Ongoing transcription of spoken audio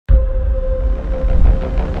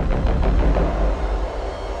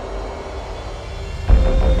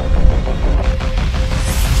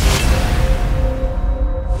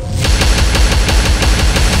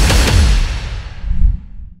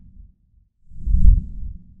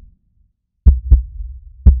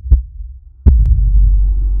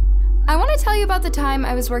want to tell you about the time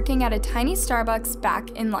I was working at a tiny Starbucks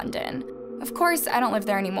back in London. Of course, I don't live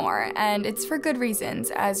there anymore, and it's for good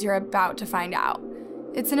reasons, as you're about to find out.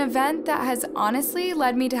 It's an event that has honestly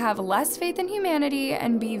led me to have less faith in humanity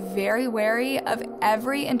and be very wary of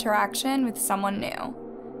every interaction with someone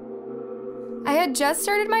new. I had just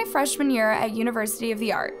started my freshman year at University of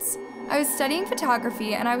the Arts. I was studying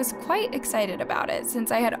photography and I was quite excited about it since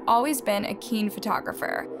I had always been a keen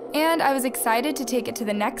photographer, and I was excited to take it to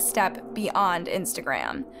the next step beyond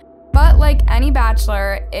Instagram. But like any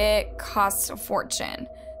bachelor, it costs a fortune,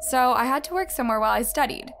 so I had to work somewhere while I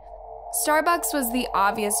studied. Starbucks was the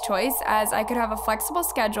obvious choice as I could have a flexible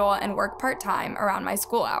schedule and work part-time around my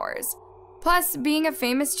school hours. Plus, being a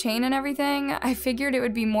famous chain and everything, I figured it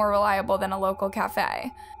would be more reliable than a local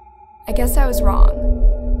cafe. I guess I was wrong.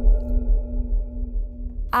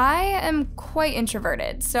 I am quite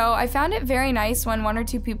introverted, so I found it very nice when one or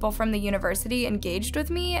two people from the university engaged with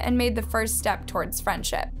me and made the first step towards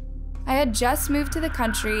friendship. I had just moved to the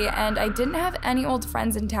country and I didn't have any old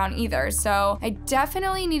friends in town either, so I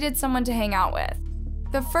definitely needed someone to hang out with.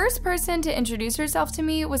 The first person to introduce herself to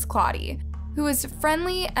me was Claudie, who was a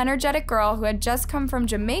friendly, energetic girl who had just come from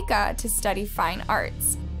Jamaica to study fine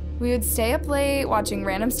arts. We would stay up late watching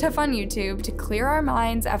random stuff on YouTube to clear our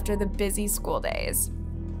minds after the busy school days.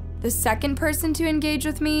 The second person to engage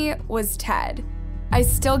with me was Ted. I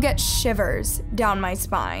still get shivers down my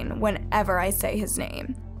spine whenever I say his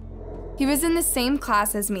name. He was in the same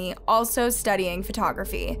class as me, also studying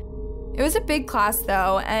photography. It was a big class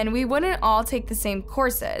though, and we wouldn't all take the same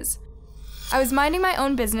courses. I was minding my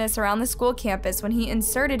own business around the school campus when he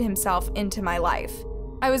inserted himself into my life.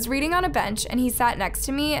 I was reading on a bench and he sat next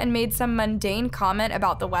to me and made some mundane comment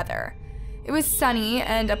about the weather. It was sunny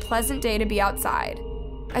and a pleasant day to be outside.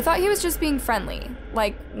 I thought he was just being friendly,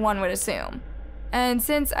 like one would assume. And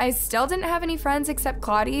since I still didn't have any friends except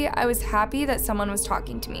Claudie, I was happy that someone was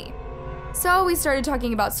talking to me. So we started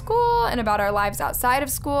talking about school and about our lives outside of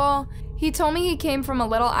school. He told me he came from a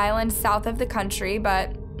little island south of the country,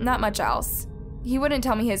 but not much else. He wouldn't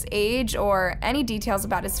tell me his age or any details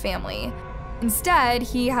about his family. Instead,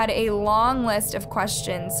 he had a long list of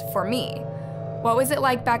questions for me. What was it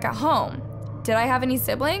like back at home? Did I have any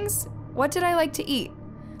siblings? What did I like to eat?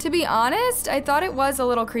 To be honest, I thought it was a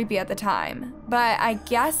little creepy at the time, but I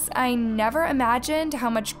guess I never imagined how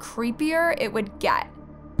much creepier it would get.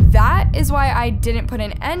 That is why I didn't put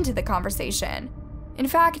an end to the conversation. In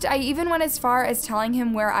fact, I even went as far as telling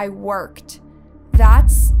him where I worked.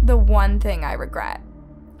 That's the one thing I regret.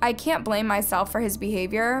 I can't blame myself for his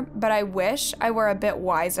behavior, but I wish I were a bit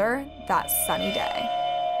wiser that sunny day.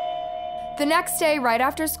 The next day, right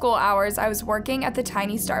after school hours, I was working at the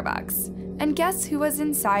tiny Starbucks. And guess who was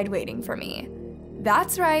inside waiting for me?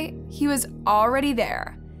 That's right, he was already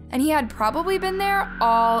there. And he had probably been there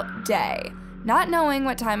all day, not knowing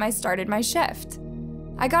what time I started my shift.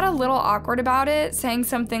 I got a little awkward about it, saying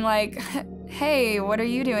something like, "Hey, what are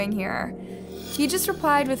you doing here?" He just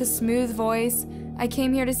replied with a smooth voice, "I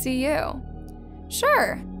came here to see you."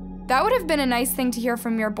 Sure, that would have been a nice thing to hear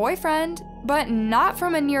from your boyfriend, but not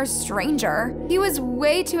from a near stranger. He was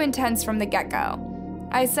way too intense from the get-go.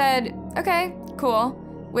 I said, "Okay, cool,"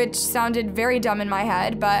 which sounded very dumb in my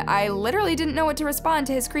head, but I literally didn't know what to respond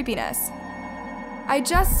to his creepiness. I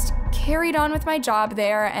just carried on with my job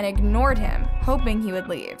there and ignored him, hoping he would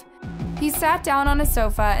leave. He sat down on a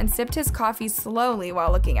sofa and sipped his coffee slowly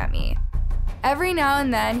while looking at me. Every now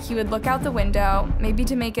and then, he would look out the window, maybe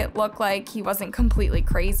to make it look like he wasn't completely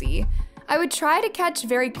crazy. I would try to catch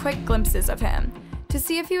very quick glimpses of him, to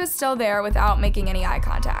see if he was still there without making any eye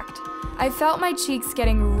contact. I felt my cheeks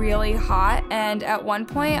getting really hot, and at one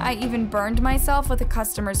point, I even burned myself with a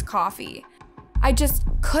customer's coffee. I just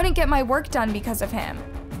couldn't get my work done because of him.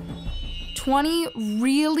 20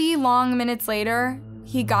 really long minutes later,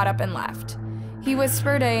 he got up and left. He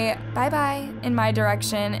whispered a "bye-bye" in my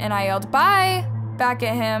direction, and I yelled "bye" back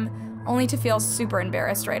at him, only to feel super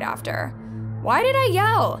embarrassed right after. Why did I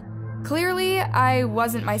yell? Clearly, I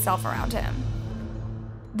wasn't myself around him.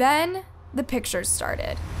 Then, the pictures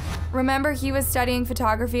started. Remember, he was studying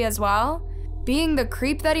photography as well? Being the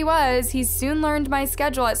creep that he was, he soon learned my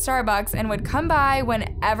schedule at Starbucks and would come by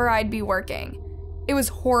whenever I'd be working. It was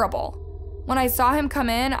horrible. When I saw him come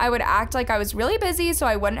in, I would act like I was really busy so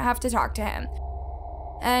I wouldn't have to talk to him.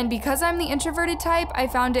 And because I'm the introverted type, I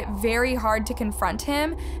found it very hard to confront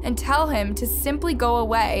him and tell him to simply go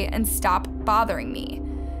away and stop bothering me.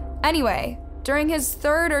 Anyway, during his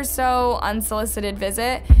third or so unsolicited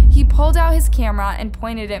visit, he pulled out his camera and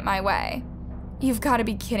pointed it my way. "You've got to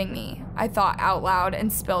be kidding me," I thought out loud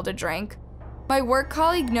and spilled a drink. My work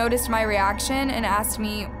colleague noticed my reaction and asked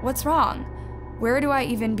me, "What's wrong?" Where do I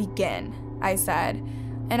even begin? I said,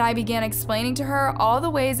 and I began explaining to her all the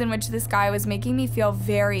ways in which this guy was making me feel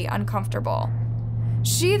very uncomfortable.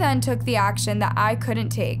 She then took the action that I couldn't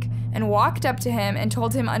take and walked up to him and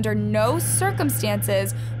told him under no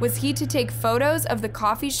circumstances was he to take photos of the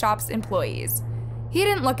coffee shop's employees. He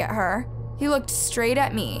didn't look at her. He looked straight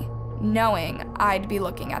at me, knowing I'd be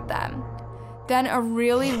looking at them. Then a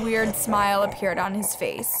really weird smile appeared on his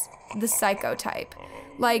face, the psycho type,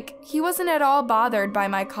 like he wasn't at all bothered by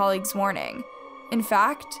my colleague's warning. In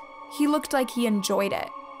fact, he looked like he enjoyed it.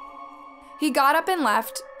 He got up and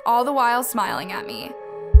left, all the while smiling at me.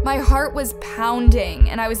 My heart was pounding,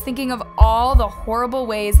 and I was thinking of all the horrible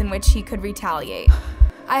ways in which he could retaliate.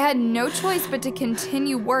 I had no choice but to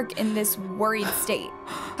continue work in this worried state.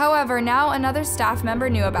 However, now another staff member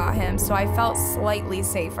knew about him, so I felt slightly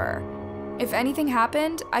safer. If anything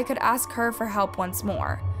happened, I could ask her for help once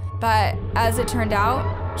more. But as it turned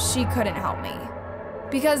out, she couldn't help me.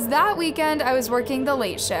 Because that weekend I was working the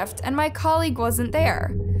late shift and my colleague wasn't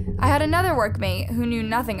there. I had another workmate who knew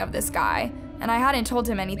nothing of this guy, and I hadn't told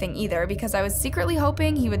him anything either because I was secretly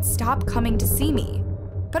hoping he would stop coming to see me.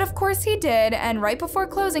 But of course he did, and right before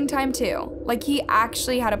closing time too, like he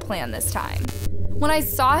actually had a plan this time. When I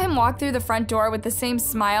saw him walk through the front door with the same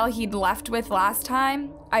smile he'd left with last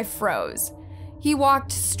time, I froze. He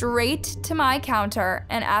walked straight to my counter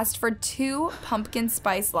and asked for 2 pumpkin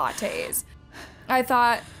spice lattes. I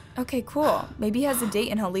thought, okay, cool, maybe he has a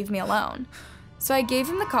date and he'll leave me alone. So I gave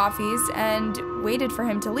him the coffees and waited for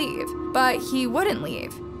him to leave, but he wouldn't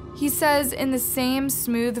leave. He says in the same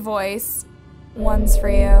smooth voice, "One's for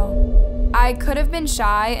you." I could have been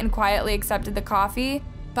shy and quietly accepted the coffee,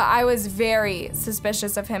 but I was very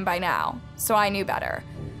suspicious of him by now, so I knew better.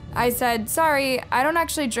 I said, "Sorry, I don't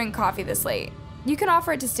actually drink coffee this late. You can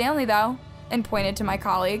offer it to Stanley though," and pointed to my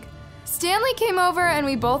colleague. Stanley came over and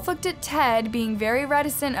we both looked at Ted, being very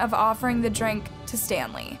reticent of offering the drink to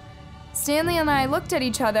Stanley. Stanley and I looked at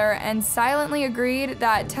each other and silently agreed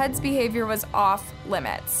that Ted's behavior was off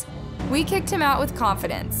limits. We kicked him out with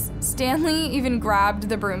confidence. Stanley even grabbed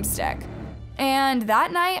the broomstick. And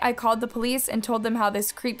that night, I called the police and told them how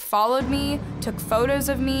this creep followed me, took photos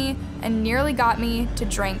of me, and nearly got me to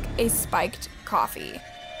drink a spiked coffee.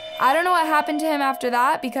 I don't know what happened to him after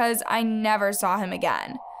that because I never saw him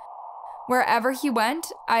again. Wherever he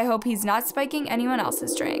went, I hope he's not spiking anyone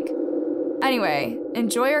else's drink. Anyway,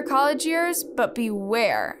 enjoy your college years, but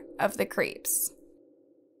beware of the creeps.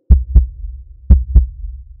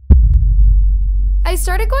 I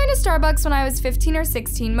started going to Starbucks when I was 15 or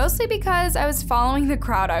 16, mostly because I was following the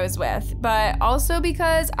crowd I was with, but also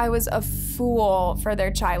because I was a fool for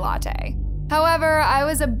their chai latte. However, I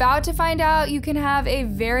was about to find out you can have a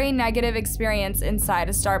very negative experience inside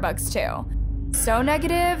a Starbucks too. So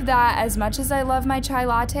negative that as much as I love my chai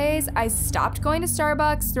lattes, I stopped going to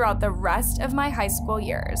Starbucks throughout the rest of my high school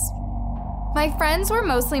years. My friends were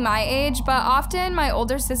mostly my age, but often my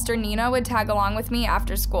older sister Nina would tag along with me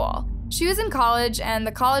after school. She was in college, and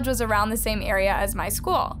the college was around the same area as my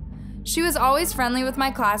school. She was always friendly with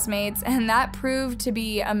my classmates, and that proved to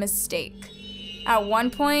be a mistake. At one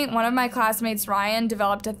point, one of my classmates, Ryan,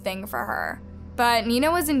 developed a thing for her. But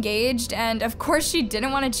Nina was engaged, and of course she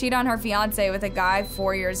didn't want to cheat on her fiance with a guy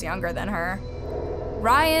 4 years younger than her.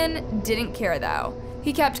 Ryan didn't care though.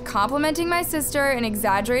 He kept complimenting my sister in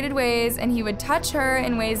exaggerated ways, and he would touch her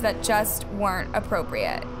in ways that just weren't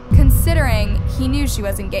appropriate, considering he knew she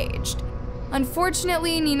was engaged.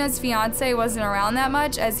 Unfortunately, Nina's fiance wasn't around that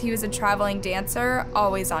much as he was a traveling dancer,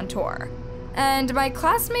 always on tour. And my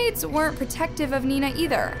classmates weren't protective of Nina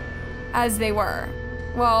either, as they were.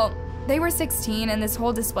 Well, they were 16 and this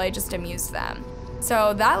whole display just amused them.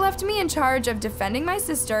 So that left me in charge of defending my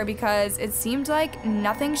sister because it seemed like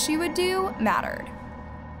nothing she would do mattered.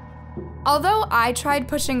 Although I tried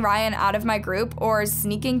pushing Ryan out of my group or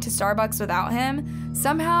sneaking to Starbucks without him,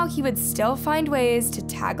 somehow he would still find ways to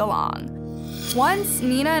tag along. Once,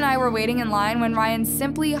 Nina and I were waiting in line when Ryan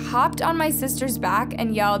simply hopped on my sister's back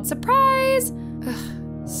and yelled, "Surprise!"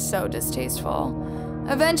 Ugh, so distasteful.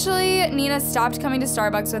 Eventually, Nina stopped coming to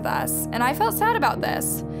Starbucks with us, and I felt sad about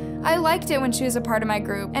this. I liked it when she was a part of my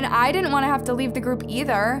group, and I didn't want to have to leave the group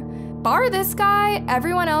either. Bar this guy,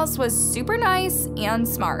 everyone else was super nice and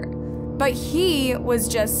smart. But he was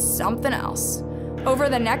just something else. Over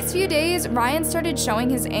the next few days, Ryan started showing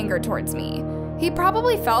his anger towards me. He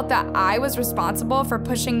probably felt that I was responsible for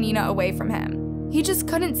pushing Nina away from him. He just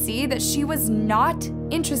couldn't see that she was not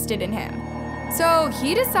interested in him. So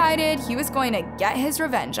he decided he was going to get his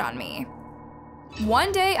revenge on me.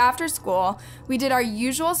 One day after school, we did our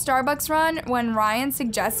usual Starbucks run when Ryan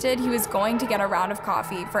suggested he was going to get a round of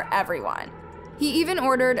coffee for everyone. He even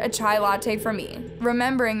ordered a chai latte for me,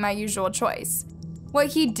 remembering my usual choice. What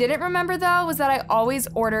he didn't remember though was that I always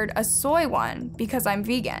ordered a soy one because I'm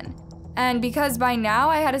vegan. And because by now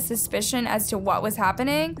I had a suspicion as to what was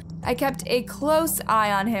happening, I kept a close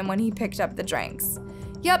eye on him when he picked up the drinks.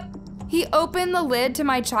 Yep, he opened the lid to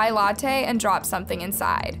my chai latte and dropped something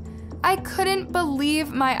inside. I couldn't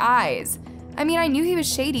believe my eyes. I mean, I knew he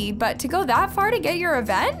was shady, but to go that far to get your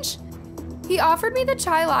revenge? He offered me the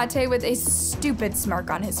chai latte with a stupid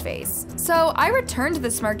smirk on his face. So I returned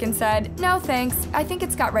the smirk and said, "No thanks, I think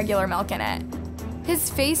it's got regular milk in it." His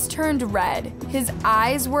face turned red, his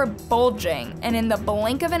eyes were bulging, and in the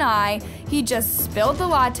blink of an eye, he just spilled the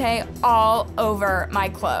latte all over my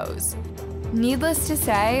clothes. Needless to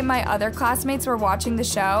say, my other classmates were watching the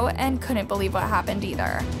show and couldn't believe what happened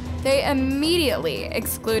either. They immediately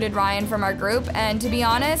excluded Ryan from our group, and to be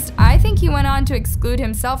honest, I think he went on to exclude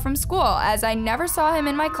himself from school, as I never saw him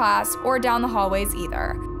in my class or down the hallways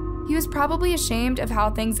either. He was probably ashamed of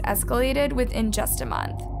how things escalated within just a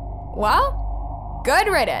month. Well, good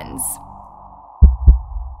riddance.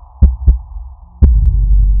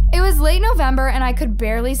 It was late November and I could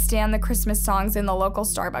barely stand the Christmas songs in the local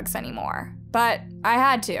Starbucks anymore. But I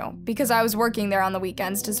had to, because I was working there on the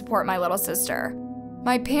weekends to support my little sister.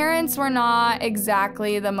 My parents were not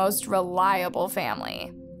exactly the most reliable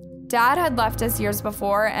family. Dad had left us years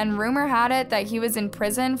before, and rumor had it that he was in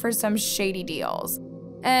prison for some shady deals.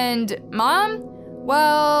 And Mom?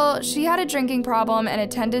 Well, she had a drinking problem and a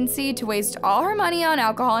tendency to waste all her money on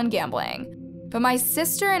alcohol and gambling. But my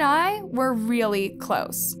sister and I were really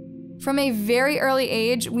close. From a very early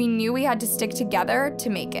age, we knew we had to stick together to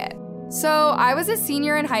make it. So I was a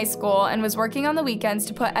senior in high school and was working on the weekends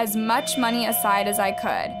to put as much money aside as I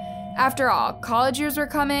could. After all, college years were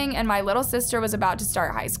coming and my little sister was about to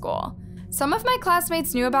start high school. Some of my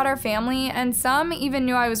classmates knew about our family, and some even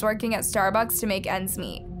knew I was working at Starbucks to make ends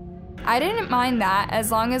meet. I didn't mind that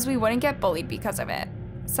as long as we wouldn't get bullied because of it.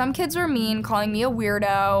 Some kids were mean, calling me a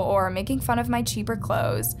weirdo or making fun of my cheaper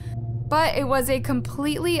clothes, but it was a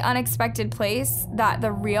completely unexpected place that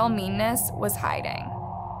the real meanness was hiding.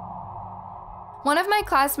 One of my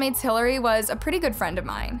classmates, Hillary, was a pretty good friend of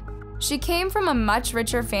mine. She came from a much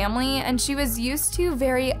richer family and she was used to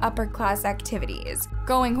very upper class activities,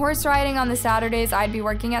 going horse riding on the Saturdays I'd be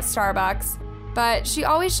working at Starbucks, but she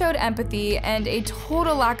always showed empathy and a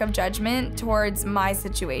total lack of judgment towards my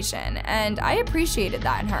situation, and I appreciated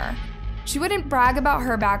that in her. She wouldn't brag about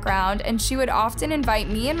her background, and she would often invite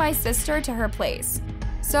me and my sister to her place.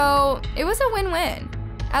 So it was a win-win,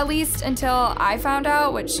 at least until I found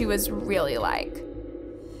out what she was really like.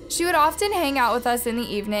 She would often hang out with us in the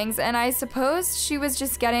evenings, and I suppose she was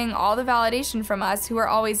just getting all the validation from us who were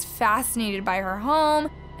always fascinated by her home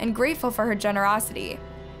and grateful for her generosity.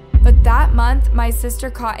 But that month, my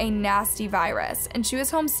sister caught a nasty virus, and she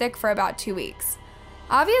was homesick for about 2 weeks.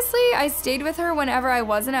 Obviously, I stayed with her whenever I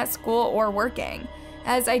wasn't at school or working.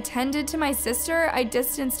 As I tended to my sister, I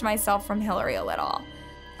distanced myself from Hillary a little.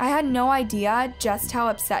 I had no idea just how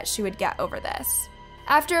upset she would get over this.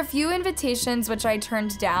 After a few invitations which I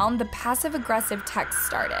turned down, the passive-aggressive text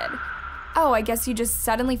started. "Oh, I guess you just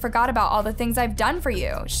suddenly forgot about all the things I've done for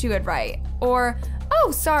you," she would write. Or,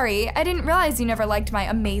 "Oh, sorry, I didn't realize you never liked my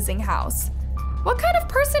amazing house." What kind of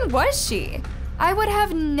person was she? I would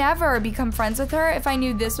have never become friends with her if I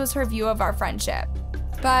knew this was her view of our friendship.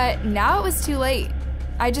 But now it was too late.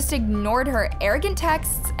 I just ignored her arrogant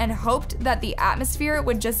texts and hoped that the atmosphere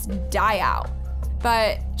would just die out.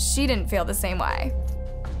 But she didn't feel the same way.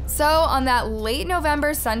 So on that late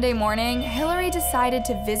November Sunday morning, Hillary decided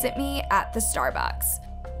to visit me at the Starbucks.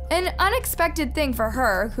 An unexpected thing for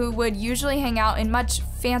her, who would usually hang out in much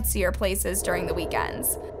fancier places during the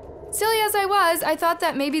weekends. Silly as I was, I thought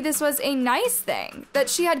that maybe this was a nice thing, that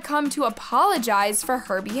she had come to apologize for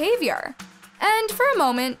her behavior. And for a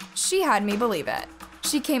moment, she had me believe it.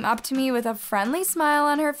 She came up to me with a friendly smile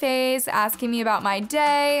on her face, asking me about my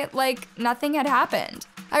day, like nothing had happened.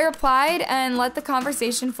 I replied and let the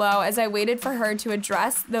conversation flow as I waited for her to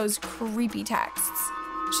address those creepy texts.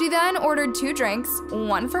 She then ordered 2 drinks,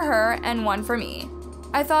 one for her and one for me.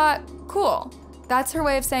 I thought, cool, that's her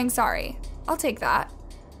way of saying sorry. I'll take that.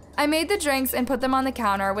 I made the drinks and put them on the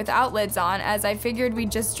counter without lids on, as I figured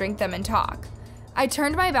we'd just drink them and talk. I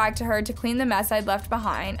turned my back to her to clean the mess I'd left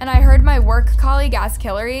behind, and I heard my work colleague ask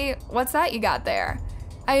Hillary, "What's that you got there?"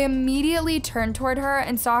 I immediately turned toward her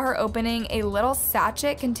and saw her opening a little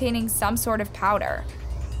sachet containing some sort of powder.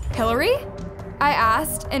 "Hillary?" I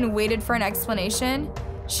asked and waited for an explanation.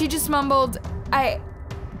 She just mumbled,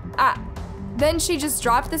 Then she just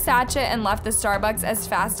dropped the sachet and left the Starbucks as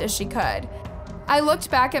fast as she could. I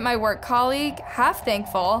looked back at my work colleague, half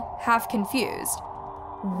thankful, half confused.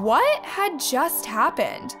 What had just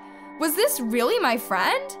happened? Was this really my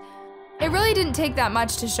friend? It really didn't take that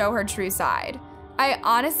much to show her true side. I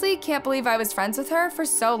honestly can't believe I was friends with her for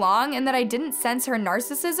so long and that I didn't sense her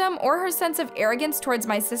narcissism or her sense of arrogance towards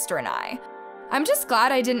my sister and I. I'm just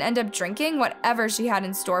glad I didn't end up drinking whatever she had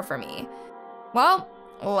in store for me. Well,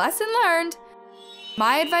 lesson learned.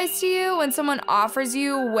 My advice to you, when someone offers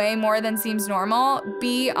you way more than seems normal,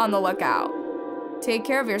 be on the lookout. Take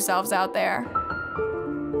care of yourselves out there.